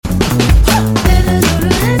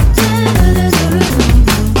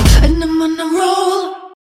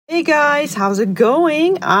Hey guys, how's it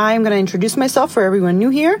going? I'm going to introduce myself for everyone new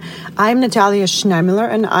here. I'm Natalia Schneimiller,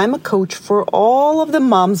 and I'm a coach for all of the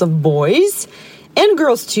moms of boys and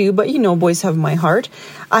girls too, but boys have my heart.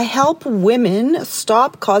 I help women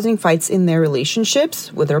stop causing fights in their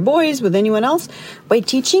relationships with their boys, with anyone else, by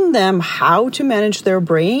teaching them how to manage their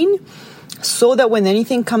brain so that when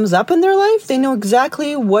anything comes up in their life, they know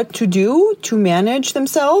exactly what to do to manage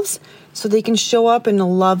themselves so they can show up in a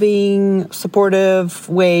loving, supportive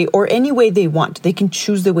way or any way they want. They can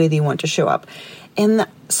choose the way they want to show up. And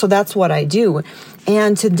so that's what I do.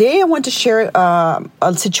 And today I want to share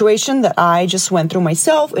a situation that I just went through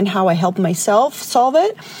myself and how I helped myself solve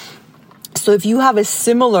it. So if you have a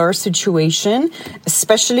similar situation,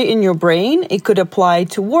 especially in your brain, it could apply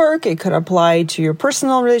to work, it could apply to your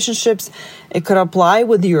personal relationships, it could apply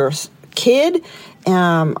with your kid.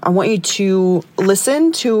 I want you to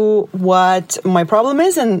listen to what my problem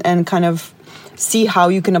is and kind of see how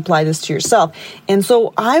you can apply this to yourself. And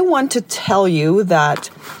so I want to tell you that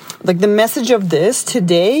the message of this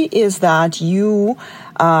today is that you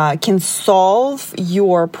can solve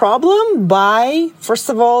your problem by, first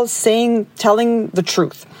of all, telling the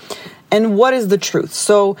truth. And what is the truth?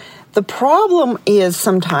 So the problem is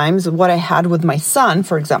sometimes what I had with my son,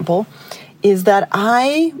 for example, is that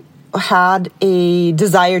I had a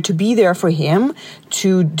desire to be there for him,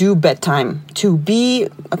 to do bedtime,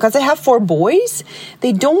 because I have 4 boys,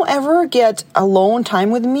 they don't ever get alone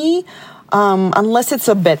time with me unless it's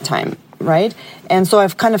a bedtime, right? And so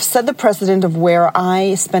I've kind of set the precedent of where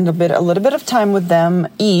I spend a little bit of time with them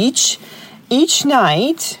each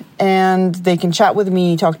night, and they can chat with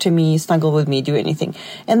me, talk to me, snuggle with me, do anything.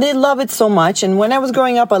 And they love it so much. And when I was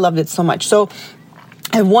growing up, I loved it so much. So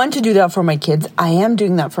I want to do that for my kids. I am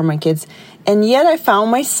doing that for my kids. And yet I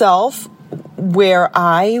found myself where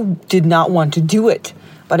I did not want to do it.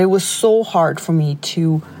 But it was so hard for me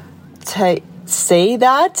to say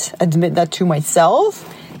that, admit that to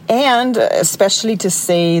myself, and especially to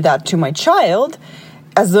say that to my child.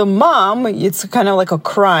 As a mom, it's kind of like a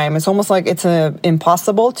crime. It's almost like it's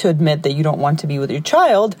impossible to admit that you don't want to be with your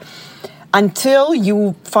child until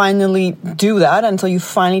you finally do that, until you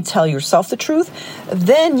finally tell yourself the truth.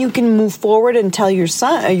 Then you can move forward and tell your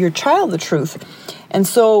child the truth. And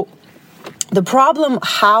so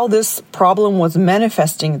how this problem was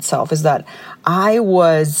manifesting itself is that I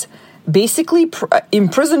was basically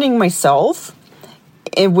imprisoning myself.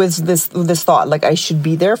 It was this thought, like I should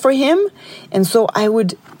be there for him. And so I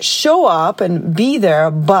would show up and be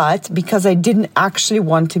there, but because I didn't actually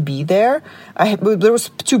want to be there, there was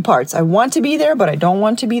 2 parts. I want to be there, but I don't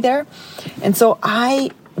want to be there. And so I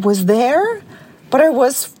was there, but I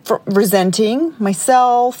was resenting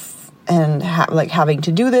myself and having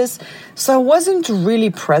to do this. So I wasn't really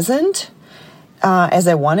present as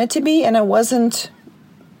I wanted to be, and I wasn't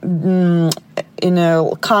in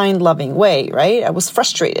a kind, loving way, right? I was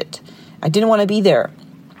frustrated. I didn't want to be there.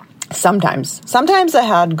 Sometimes I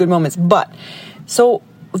had good moments, but so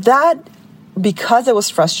that because I was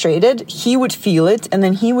frustrated, he would feel it, and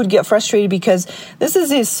then he would get frustrated because this is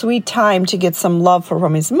his sweet time to get some love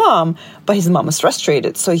from his mom, but his mom was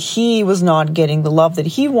frustrated. So he was not getting the love that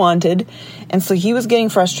he wanted, and so he was getting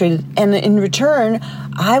frustrated. And in return,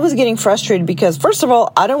 I was getting frustrated because, first of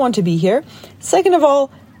all, I don't want to be here. Second of all,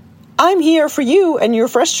 I'm here for you and you're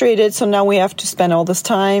frustrated, so now we have to spend all this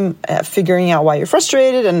time figuring out why you're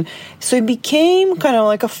frustrated. And so it became kind of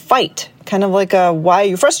like a fight, kind of like why are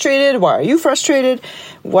you frustrated? Why are you frustrated?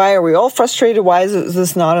 Why are we all frustrated? Why is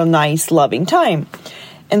this not a nice, loving time?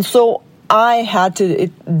 And so I had to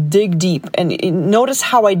dig deep and notice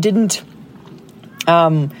how I didn't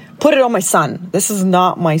put it on my son. This is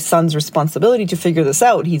not my son's responsibility to figure this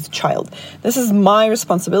out. He's a child. This is my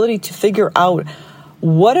responsibility to figure out,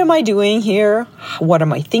 what am I doing here? What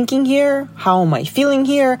am I thinking here? How am I feeling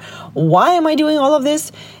here? Why am I doing all of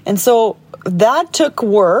this? And so that took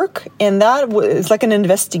work, and that was like an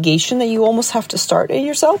investigation that you almost have to start in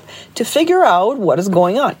yourself to figure out what is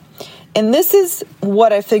going on. And this is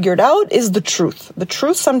what I figured out is the truth. The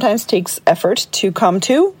truth sometimes takes effort to come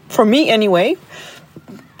to, for me anyway,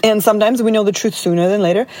 and sometimes we know the truth sooner than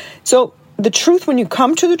later. So the truth, when you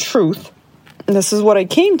come to the truth, this is what I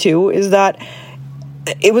came to, is that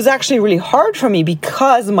it was actually really hard for me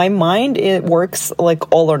because my mind, it works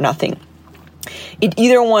like all or nothing. It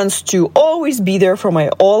either wants to always be there for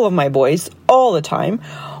all of my boys all the time,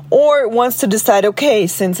 or it wants to decide, okay,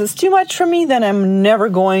 since it's too much for me, then I'm never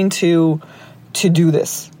going to do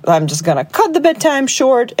this. I'm just going to cut the bedtime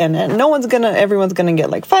short, and everyone's going to get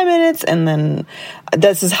like 5 minutes, and then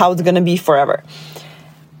this is how it's going to be forever.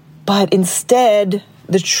 But instead,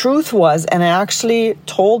 the truth was, and I actually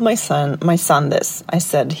told my son this. I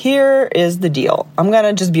said, here is the deal. I'm going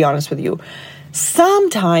to just be honest with you.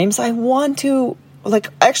 Sometimes I want to,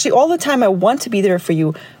 actually all the time I want to be there for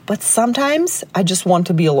you, but sometimes I just want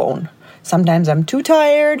to be alone. Sometimes I'm too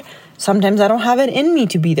tired. Sometimes I don't have it in me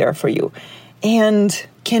to be there for you. And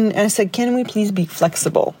I said, can we please be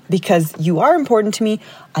flexible? Because you are important to me.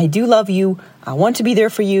 I do love you. I want to be there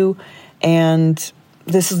for you. And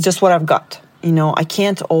this is just what I've got. I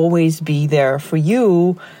can't always be there for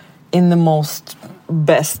you in the most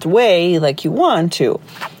best way like you want to.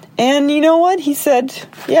 And you know what? He said,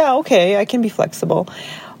 yeah, okay, I can be flexible.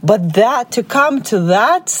 But to come to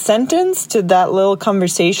that sentence, to that little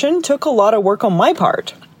conversation, took a lot of work on my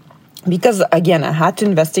part. Because, again, I had to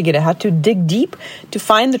investigate. I had to dig deep to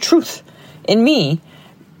find the truth in me.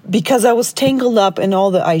 Because I was tangled up in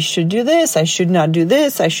all I should do this, I should not do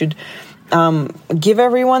this, I should give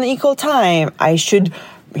everyone equal time, I should,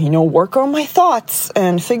 work on my thoughts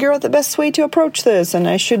and figure out the best way to approach this, and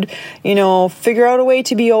I should, figure out a way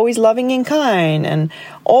to be always loving and kind, and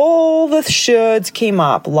all the shoulds came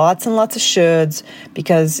up, lots and lots of shoulds,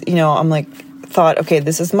 because, I'm thought, okay,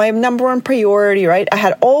 this is my number one priority, right? I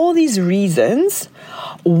had all these reasons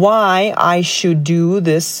why I should do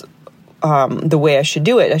this the way I should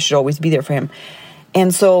do it. I should always be there for him.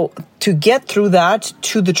 And so to get through that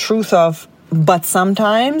to the truth of, but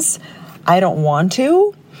sometimes I don't want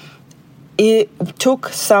to, it took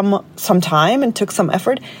some time and took some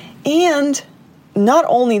effort. And not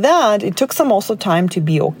only that, it took some also time to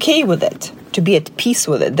be okay with it, to be at peace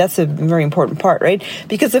with it. That's a very important part, right?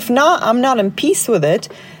 Because if not, I'm not in peace with it,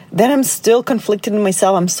 then I'm still conflicted in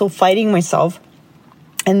myself. I'm still fighting myself.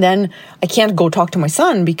 And then I can't go talk to my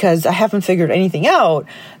son because I haven't figured anything out.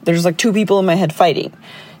 There's two people in my head fighting.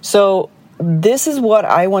 So this is what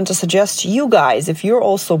I want to suggest to you guys. If you're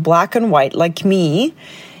also black and white like me,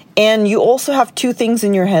 and you also have two things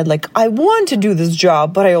in your head, I want to do this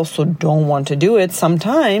job, but I also don't want to do it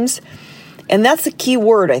sometimes. And that's a key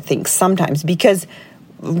word, I think, sometimes, because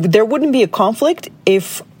there wouldn't be a conflict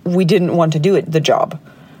if we didn't want to do it, the job,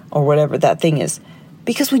 or whatever that thing is.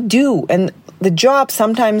 Because we do. And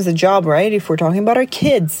sometimes the job, right? If we're talking about our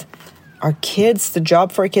kids, the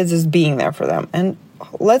job for our kids is being there for them. And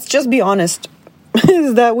let's just be honest,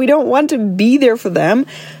 is that we don't want to be there for them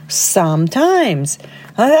sometimes.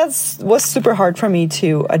 That was super hard for me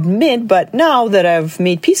to admit, but now that I've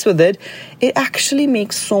made peace with it, it actually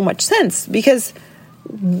makes so much sense, because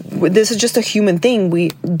this is just a human thing. We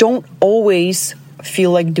don't always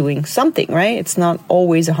feel like doing something, right? It's not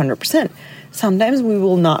always 100%. Sometimes we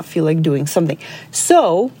will not feel like doing something.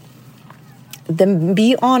 So then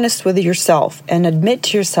be honest with yourself and admit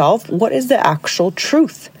to yourself what is the actual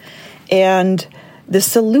truth. And the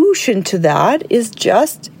solution to that is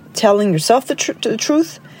just telling yourself the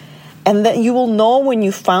truth. And then you will know when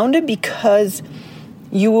you found it, because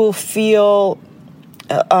you will feel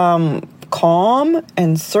calm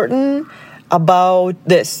and certain about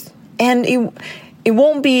this. And it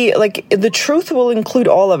won't be the truth will include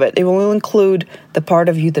all of it. It will include the part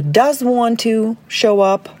of you that does want to show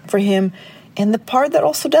up for him and the part that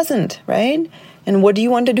also doesn't, right? And what do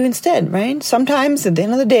you want to do instead, right? Sometimes at the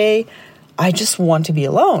end of the day, I just want to be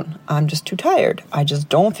alone. I'm just too tired. I just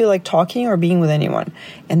don't feel like talking or being with anyone.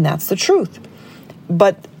 And that's the truth.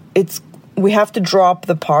 But we have to drop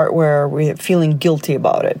the part where we're feeling guilty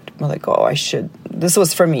about it. We're this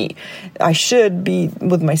was for me. I should be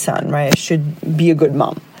with my son, right? I should be a good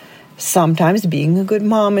mom. Sometimes being a good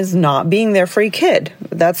mom is not being there for your kid.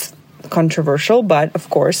 That's controversial, but of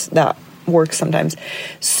course that works sometimes.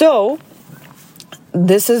 So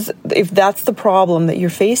if that's the problem that you're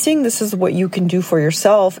facing, this is what you can do for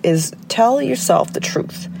yourself, is tell yourself the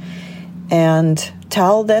truth. And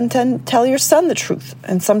tell your son the truth.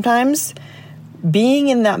 And sometimes being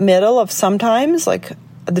in that middle of sometimes,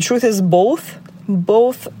 the truth is both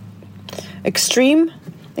extremes,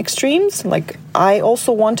 I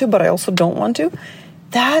also want to, but I also don't want to.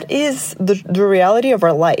 That is the reality of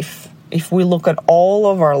our life. If we look at all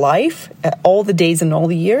of our life, at all the days and all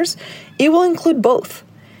the years, it will include both.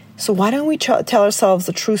 So why don't we tell ourselves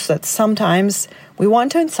the truth that sometimes we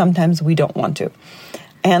want to and sometimes we don't want to?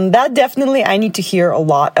 And that definitely I need to hear a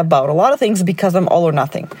lot about a lot of things, because I'm all or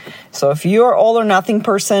nothing. So if you're all or nothing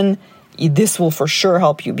person, this will for sure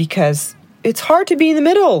help you, because it's hard to be in the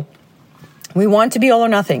middle. We want to be all or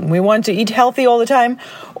nothing. We want to eat healthy all the time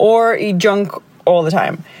or eat junk all the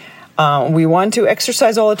time. We want to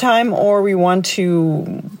exercise all the time, or we want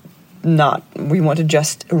to not. We want to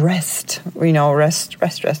just rest,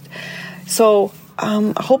 rest. So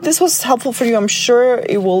I hope this was helpful for you. I'm sure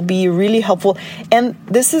it will be really helpful. And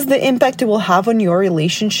this is the impact it will have on your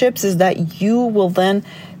relationships, is that you will then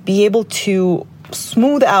be able to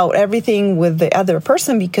smooth out everything with the other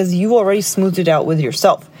person because you already smoothed it out with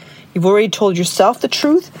yourself. You've already told yourself the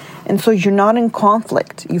truth, and so you're not in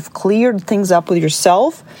conflict. You've cleared things up with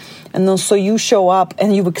yourself, and then so you show up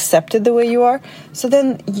and you've accepted the way you are. So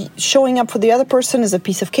then showing up for the other person is a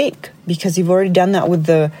piece of cake because you've already done that with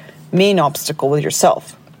the main obstacle, with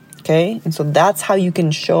yourself. Okay? And so that's how you can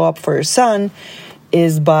show up for your son,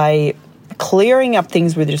 is by clearing up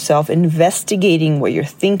things with yourself, investigating what you're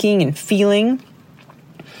thinking and feeling,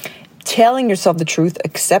 telling yourself the truth,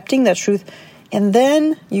 accepting that truth, and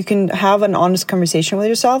then you can have an honest conversation with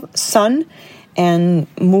yourself, son, and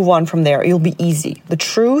move on from there. It'll be easy. The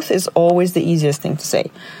truth is always the easiest thing to say.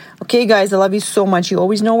 Okay, guys, I love you so much. You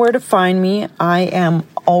always know where to find me. I am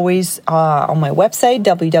always on my website,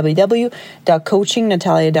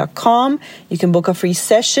 www.coachingnatalia.com. You can book a free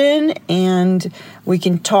session and we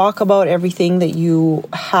can talk about everything that you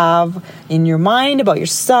have in your mind about your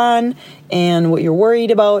son and what you're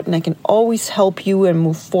worried about. And I can always help you and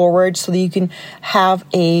move forward so that you can have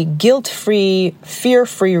a guilt-free,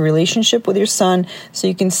 fear-free relationship with your son, so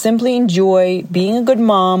you can simply enjoy being a good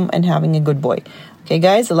mom and having a good boy. Okay,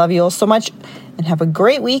 guys, I love you all so much and have a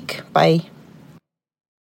great week. Bye.